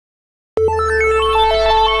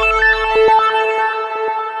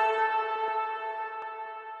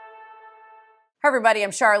everybody.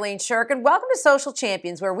 I'm Charlene Shirk, and welcome to Social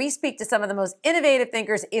Champions, where we speak to some of the most innovative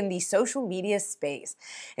thinkers in the social media space.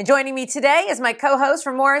 And joining me today is my co-host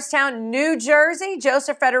from Morristown, New Jersey,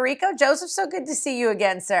 Joseph Federico. Joseph, so good to see you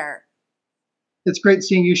again, sir. It's great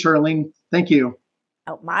seeing you, Charlene. Thank you.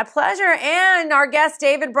 Oh, my pleasure. And our guest,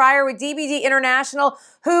 David Brier with DBD International,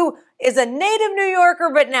 who is a native New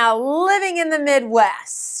Yorker, but now living in the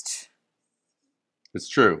Midwest. It's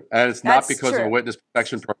true. And it's not because of a witness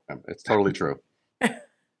protection program. It's totally true.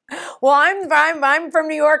 Well, I'm from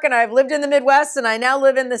New York, and I've lived in the Midwest, and I now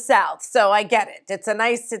live in the South. So I get it. It's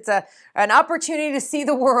an opportunity to see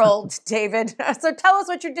the world, David. So tell us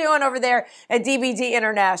what you're doing over there at DBD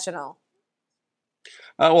International.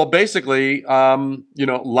 Well, basically, I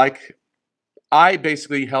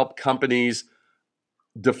basically help companies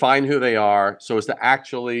define who they are so as to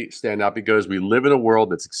actually stand out, because we live in a world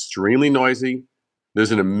that's extremely noisy.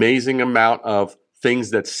 There's an amazing amount of things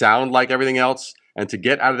that sound like everything else. And to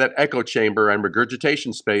get out of that echo chamber and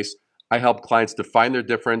regurgitation space, I help clients define their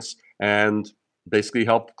difference and basically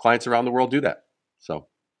help clients around the world do that.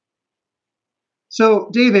 So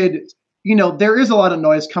David, there is a lot of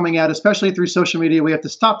noise coming out, especially through social media. We have to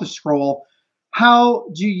stop the scroll. How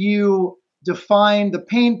do you define the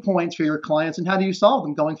pain points for your clients, and how do you solve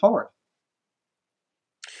them going forward?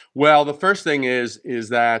 Well, the first thing is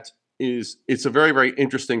it's a very, very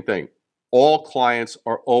interesting thing. All clients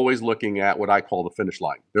are always looking at what I call the finish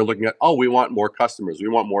line. They're looking at, we want more customers, we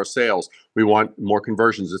want more sales, we want more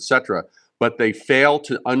conversions, etc. But they fail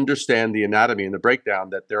to understand the anatomy and the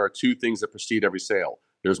breakdown that there are two things that precede every sale.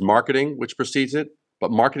 There's marketing, which precedes it,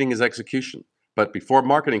 but marketing is execution. But before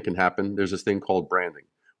marketing can happen, there's this thing called branding,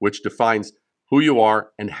 which defines who you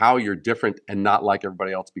are and how you're different and not like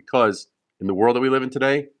everybody else. Because in the world that we live in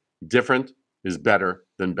today, different is better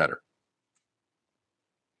than better.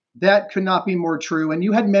 That could not be more true. And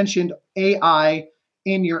you had mentioned AI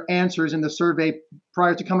in your answers in the survey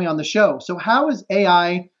prior to coming on the show. So how is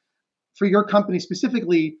AI, for your company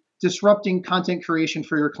specifically, disrupting content creation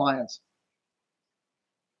for your clients?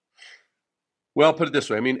 Well, put it this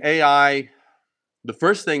way. I mean, AI, the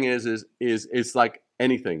first thing is it's like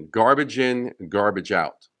anything, garbage in, garbage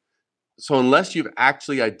out. So unless you've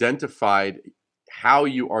actually identified how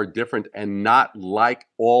you are different and not like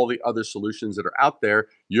all the other solutions that are out there,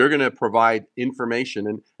 you're going to provide information.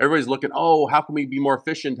 And everybody's looking, how can we be more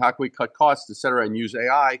efficient? How can we cut costs, et cetera, and use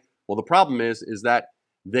AI? Well, the problem is that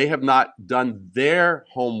they have not done their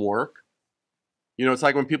homework. It's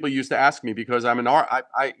like when people used to ask me, because I'm an art,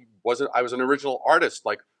 I was an original artist,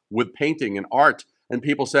 like with painting and art. And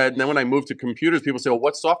people said, and then when I moved to computers, people say, well,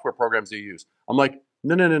 what software programs do you use? I'm like,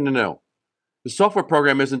 no. The software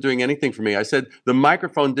program isn't doing anything for me. I said, the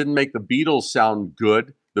microphone didn't make the Beatles sound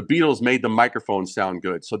good. The Beatles made the microphone sound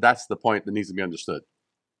good. So that's the point that needs to be understood.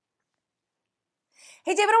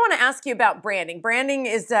 Hey, David, I want to ask you about branding. Branding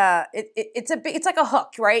is it's like a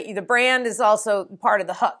hook, right? The brand is also part of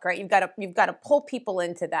the hook, right? You've got to pull people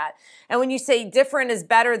into that. And when you say different is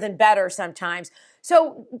better than better sometimes.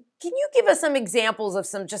 So can you give us some examples of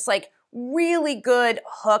some just like really good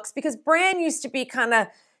hooks? Because brand used to be kind of,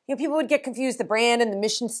 people would get confused, the brand and the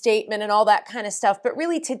mission statement and all that kind of stuff. But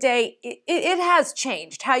really today, it has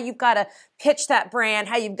changed how you've got to pitch that brand,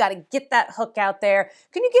 how you've got to get that hook out there.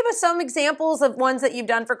 Can you give us some examples of ones that you've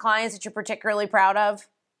done for clients that you're particularly proud of?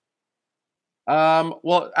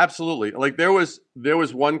 Well, absolutely. Like there was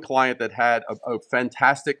one client that had a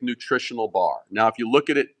fantastic nutritional bar. Now, if you look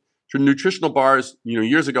at it, nutritional bars,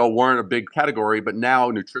 years ago weren't a big category, but now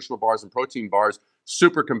nutritional bars and protein bars,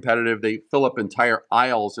 super competitive. They fill up entire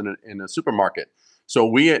aisles in a supermarket. So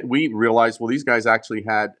we realized, well, these guys actually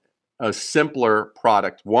had a simpler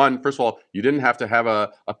product. One, first of all, you didn't have to have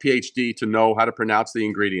a PhD to know how to pronounce the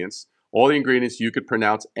ingredients. All the ingredients you could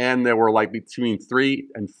pronounce, and there were like between 3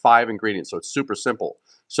 and 5 ingredients. So it's super simple.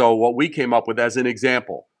 So what we came up with as an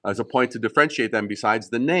example, as a point to differentiate them besides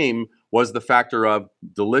the name, was the factor of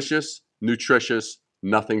delicious, nutritious,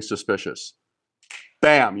 nothing suspicious.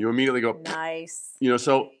 Bam, you immediately go, nice.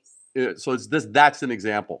 So it's this, that's an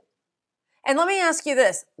example. And let me ask you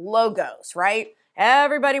this, logos, right?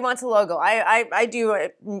 Everybody wants a logo. I do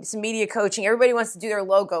some media coaching. Everybody wants to do their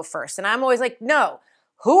logo first. And I'm always like, no,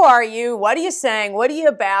 who are you? What are you saying? What are you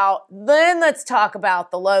about? Then let's talk about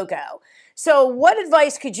the logo. So what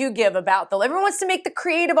advice could you give about everyone wants to make the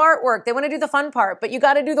creative artwork. They want to do the fun part, but you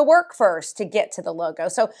got to do the work first to get to the logo.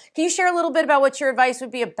 So can you share a little bit about what your advice would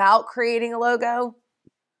be about creating a logo?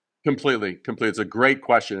 Completely. It's a great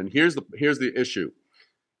question. And here's the issue.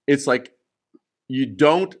 It's like you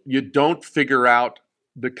don't figure out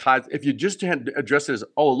if you just address it as,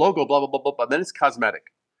 logo, blah, blah, blah, blah, blah, then it's cosmetic.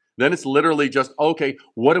 Then it's literally just, okay,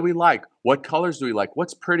 what do we like? What colors do we like?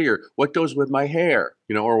 What's prettier? What goes with my hair?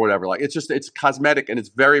 You know, or whatever. Like, it's cosmetic and it's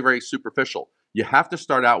very, very superficial. You have to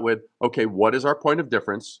start out with, okay, what is our point of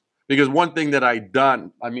difference? Because one thing that I've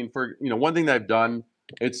done, one thing that I've done,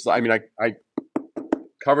 I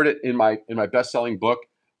covered it in my best-selling book,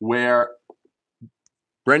 where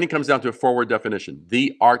branding comes down to a 4-word definition: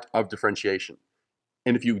 the art of differentiation.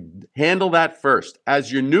 And if you handle that first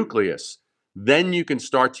as your nucleus, then you can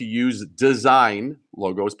start to use design,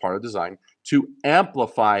 logo is part of design, to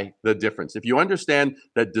amplify the difference. If you understand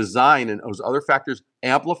that design and those other factors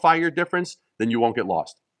amplify your difference, then you won't get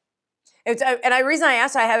lost. The reason I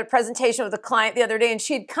asked, I had a presentation with a client the other day, and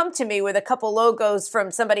she had come to me with a couple logos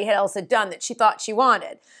from somebody else had done that she thought she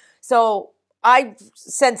wanted. So I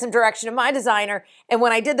sent some direction to my designer, and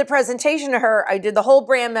when I did the presentation to her, I did the whole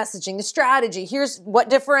brand messaging, the strategy. Here's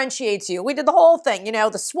what differentiates you. We did the whole thing,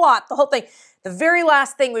 the SWOT, the whole thing. The very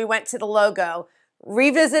last thing, we went to the logo,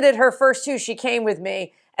 revisited her first 2. She came with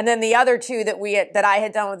me, and then the other 2 that I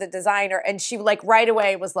had done with the designer, and she right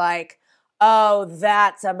away was like, oh,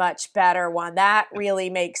 that's a much better one. That really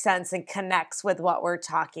makes sense and connects with what we're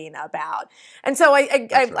talking about. And so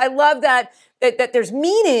I love that there's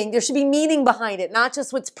meaning. There should be meaning behind it, not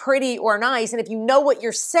just what's pretty or nice. And if you know what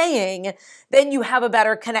you're saying, then you have a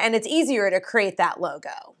better connect, and it's easier to create that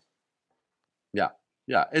logo. Yeah.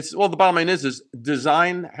 Yeah. The bottom line is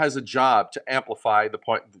design has a job to amplify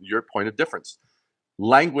your point of difference.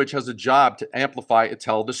 Language has a job to amplify,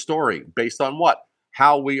 tell the story based on what?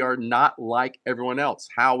 How we are not like everyone else,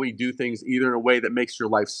 how we do things either in a way that makes your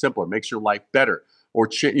life simpler, makes your life better, or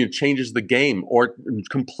changes the game, or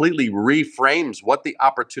completely reframes what the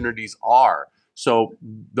opportunities are. So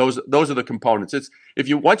those are the components.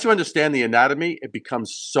 Once you understand the anatomy, it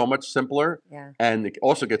becomes so much simpler. Yeah. And it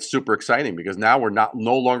also gets super exciting, because now we're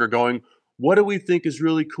no longer going, what do we think is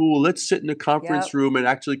really cool? Let's sit in a conference room and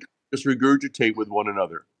actually just regurgitate with one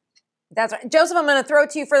another. That's right. Joseph, I'm going to throw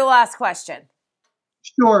it to you for the last question.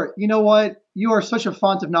 Sure. You know what? You are such a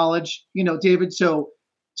font of knowledge, David. So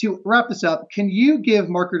to wrap this up, can you give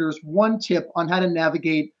marketers one tip on how to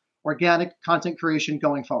navigate organic content creation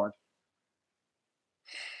going forward?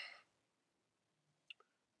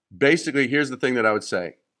 Basically, here's the thing that I would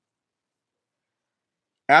say.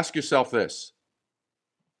 Ask yourself this: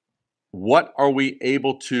 what are we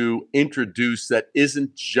able to introduce that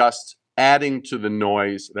isn't just adding to the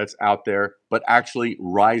noise that's out there, but actually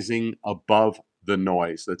rising above the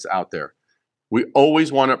noise that's out there? We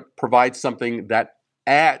always want to provide something that's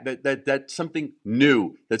something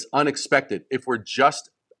new, that's unexpected. If we're just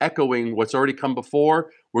echoing what's already come before,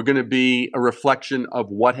 we're going to be a reflection of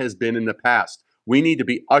what has been in the past. We need to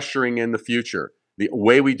be ushering in the future. The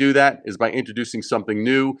way we do that is by introducing something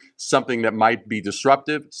new, something that might be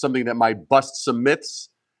disruptive, something that might bust some myths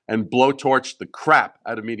and blowtorch the crap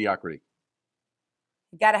out of mediocrity.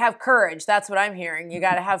 You got to have courage. That's what I'm hearing. You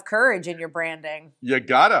got to have courage in your branding. You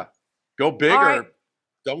gotta go bigger. Right.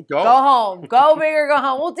 Don't go. Go home. Go big or go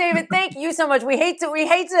home. Well, David, thank you so much. We hate to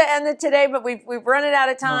end it today, but we've run it out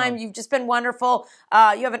of time. You've just been wonderful.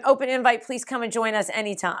 You have an open invite. Please come and join us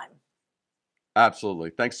anytime.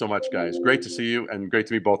 Absolutely. Thanks so much, guys. Great to see you and great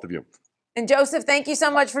to meet both of you. And Joseph, thank you so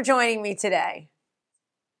much for joining me today.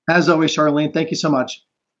 As always, Charlene, thank you so much.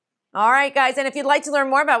 All right, guys. And if you'd like to learn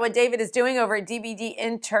more about what David is doing over at DBD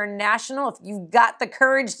International, if you've got the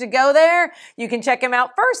courage to go there, you can check him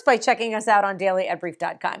out first by checking us out on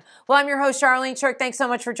daily@brief.com. Well, I'm your host, Charlene Shirk. Thanks so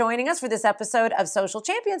much for joining us for this episode of Social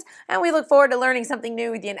Champions, and we look forward to learning something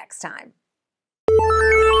new with you next time.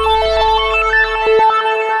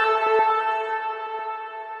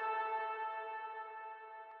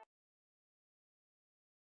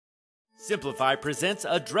 Simplify presents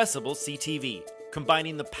Addressable CTV,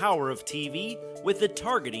 combining the power of TV with the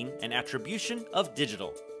targeting and attribution of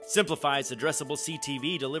digital. Simplify's Addressable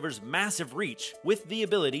CTV delivers massive reach with the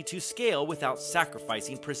ability to scale without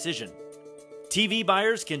sacrificing precision. TV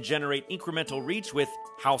buyers can generate incremental reach with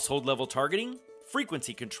household-level targeting,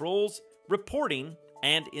 frequency controls, reporting,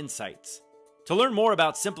 and insights. To learn more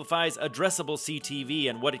about Simplify's Addressable CTV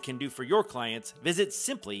and what it can do for your clients, visit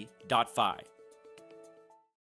simply.fi.